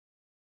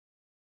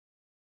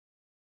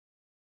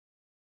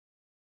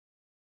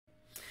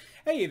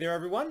Hey there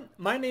everyone,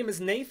 my name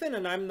is Nathan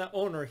and I'm the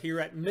owner here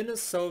at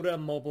Minnesota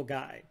Mobile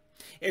Guy.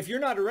 If you're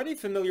not already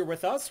familiar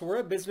with us, we're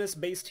a business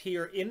based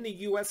here in the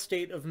US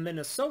state of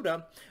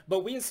Minnesota,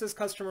 but we assist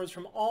customers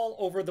from all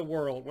over the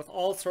world with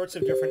all sorts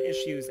of different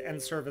issues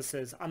and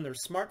services on their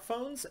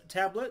smartphones,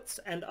 tablets,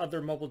 and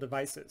other mobile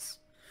devices.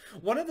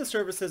 One of the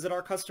services that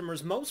our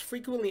customers most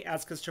frequently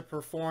ask us to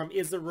perform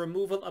is the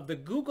removal of the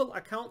Google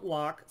account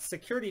lock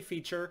security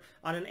feature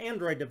on an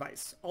Android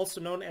device, also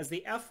known as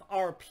the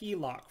FRP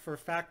lock for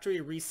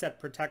factory reset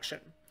protection.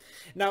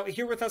 Now,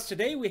 here with us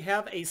today, we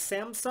have a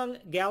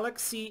Samsung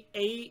Galaxy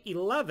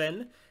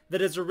A11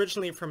 that is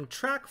originally from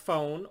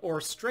Tracfone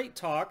or Straight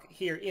Talk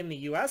here in the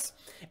US.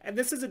 And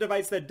this is a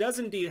device that does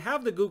indeed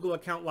have the Google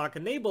account lock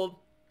enabled,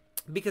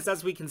 because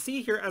as we can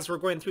see here, as we're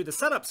going through the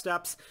setup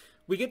steps,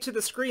 we get to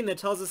the screen that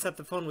tells us that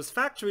the phone was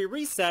factory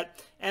reset,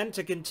 and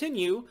to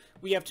continue,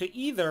 we have to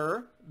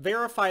either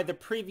verify the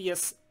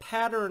previous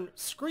pattern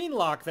screen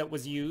lock that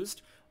was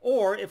used,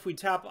 or if we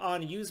tap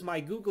on Use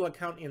My Google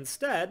Account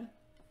instead,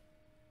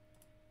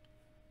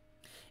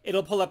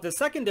 it'll pull up the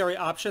secondary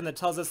option that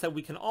tells us that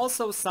we can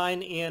also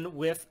sign in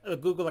with a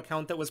Google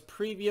account that was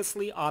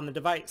previously on the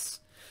device.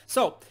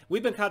 So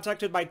we've been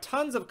contacted by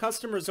tons of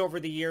customers over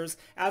the years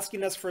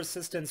asking us for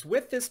assistance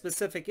with this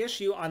specific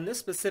issue on this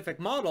specific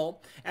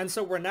model, and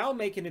so we're now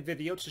making a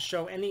video to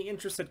show any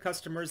interested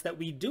customers that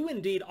we do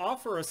indeed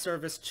offer a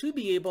service to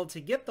be able to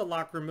get the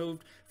lock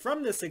removed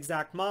from this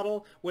exact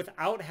model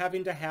without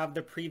having to have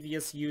the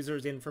previous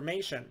user's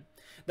information.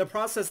 The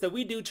process that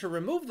we do to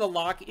remove the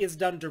lock is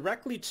done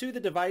directly to the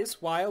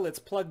device while it's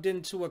plugged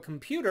into a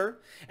computer,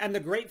 and the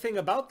great thing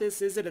about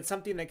this is that it's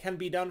something that can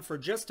be done for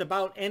just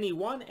about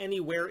anyone,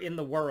 anywhere in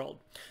the world.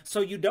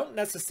 So you don't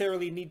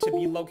necessarily need to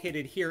be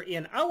located here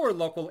in our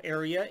local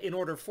area in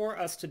order for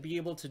us to be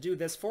able to do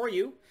this for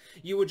you.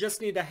 You would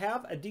just need to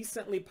have a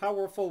decently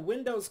powerful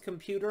Windows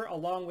computer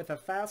along with a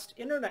fast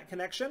internet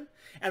connection,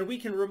 and we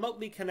can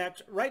remotely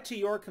connect right to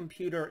your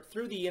computer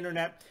through the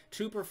internet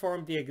to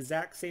perform the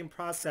exact same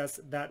process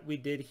that we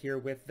did here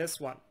with this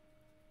one.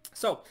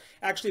 So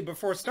actually,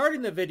 before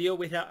starting the video,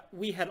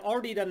 we had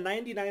already done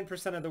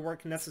 99% of the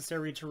work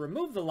necessary to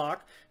remove the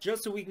lock,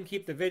 just so we can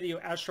keep the video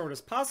as short as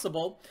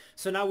possible.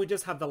 So now we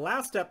just have the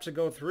last step to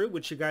go through,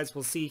 which you guys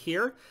will see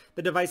here.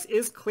 The device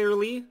is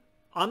clearly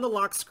on the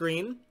lock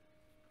screen.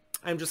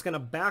 I'm just going to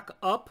back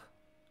up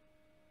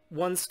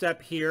one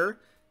step here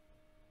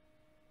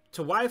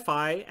to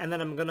Wi-Fi, and then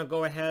I'm going to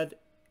go ahead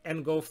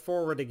and go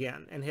forward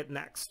again and hit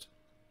next.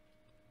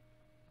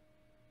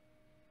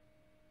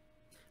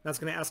 That's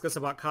going to ask us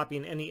about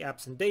copying any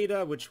apps and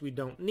data, which we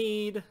don't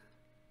need.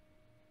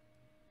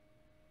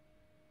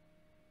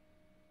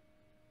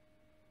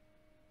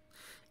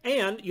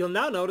 And you'll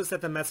now notice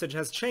that the message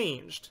has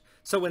changed.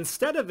 So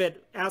instead of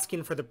it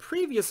asking for the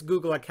previous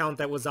Google account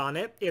that was on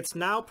it, it's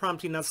now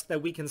prompting us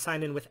that we can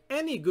sign in with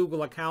any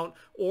Google account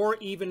or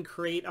even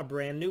create a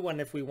brand new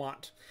one if we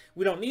want.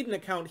 We don't need an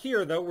account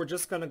here though. We're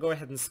just going to go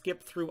ahead and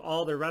skip through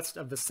all the rest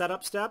of the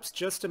setup steps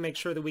just to make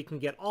sure that we can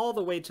get all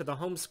the way to the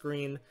home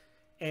screen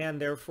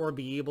and therefore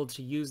be able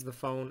to use the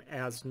phone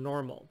as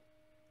normal.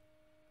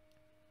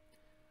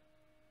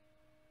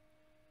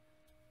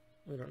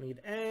 We don't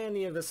need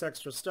any of this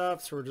extra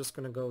stuff, so we're just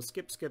going to go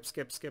skip, skip,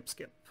 skip, skip,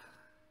 skip.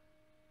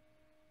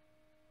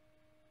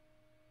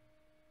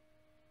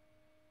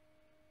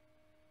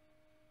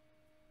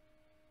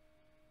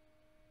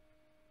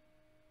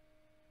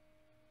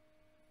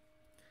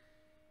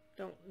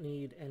 Don't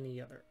need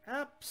any other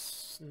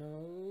apps.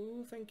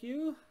 No, thank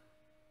you.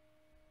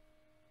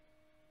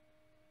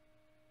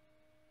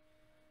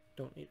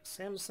 Don't need a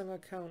Samsung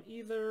account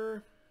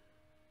either.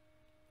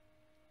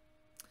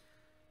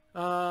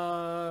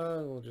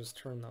 We'll just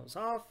turn those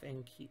off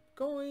and keep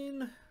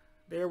going.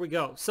 There we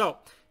go. So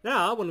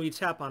now when we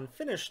tap on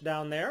finish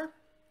down there,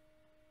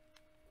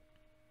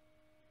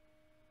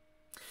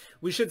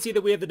 we should see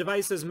that we have the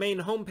device's main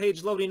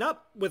homepage loading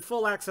up with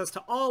full access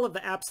to all of the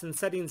apps and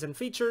settings and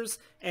features,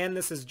 and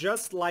this is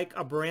just like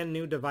a brand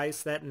new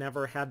device that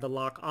never had the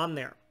lock on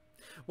there.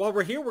 While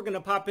we're here, we're going to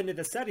pop into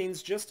the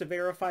settings just to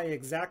verify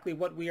exactly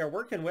what we are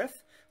working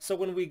with. So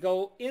when we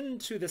go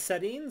into the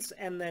settings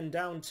and then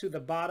down to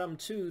the bottom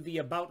to the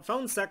About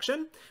Phone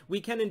section,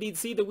 we can indeed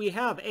see that we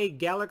have a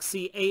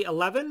Galaxy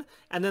A11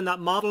 and then that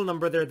model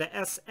number there, the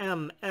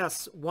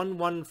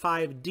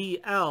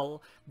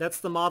SM-S115DL. That's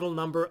the model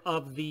number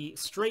of the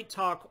Straight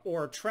Talk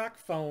or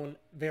Tracfone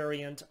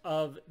variant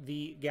of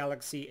the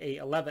Galaxy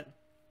A11.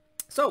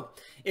 So,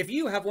 if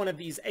you have one of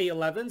these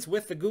A11s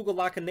with the Google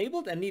lock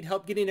enabled and need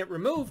help getting it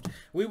removed,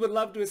 we would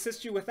love to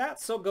assist you with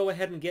that, so go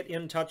ahead and get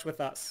in touch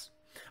with us.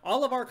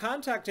 All of our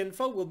contact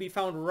info will be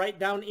found right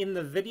down in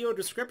the video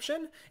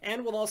description,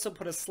 and we'll also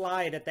put a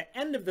slide at the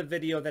end of the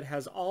video that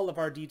has all of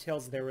our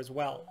details there as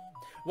well.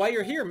 While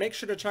you're here, make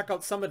sure to check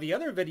out some of the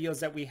other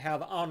videos that we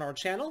have on our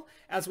channel,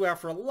 as we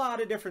offer a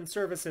lot of different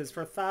services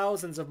for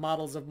thousands of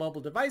models of mobile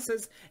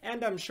devices,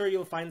 and I'm sure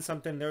you'll find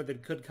something there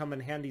that could come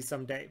in handy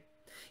someday.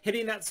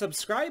 Hitting that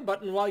subscribe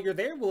button while you're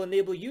there will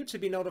enable you to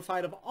be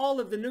notified of all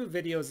of the new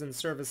videos and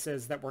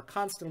services that we're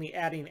constantly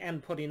adding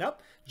and putting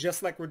up,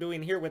 just like we're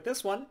doing here with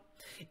this one.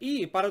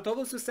 Y para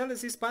todos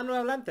ustedes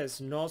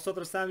hispanohablantes,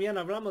 nosotros también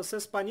hablamos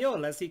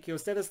español, así que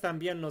ustedes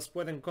también nos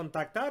pueden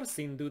contactar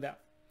sin duda.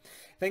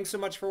 Thanks so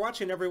much for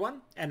watching,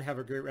 everyone, and have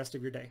a great rest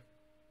of your day.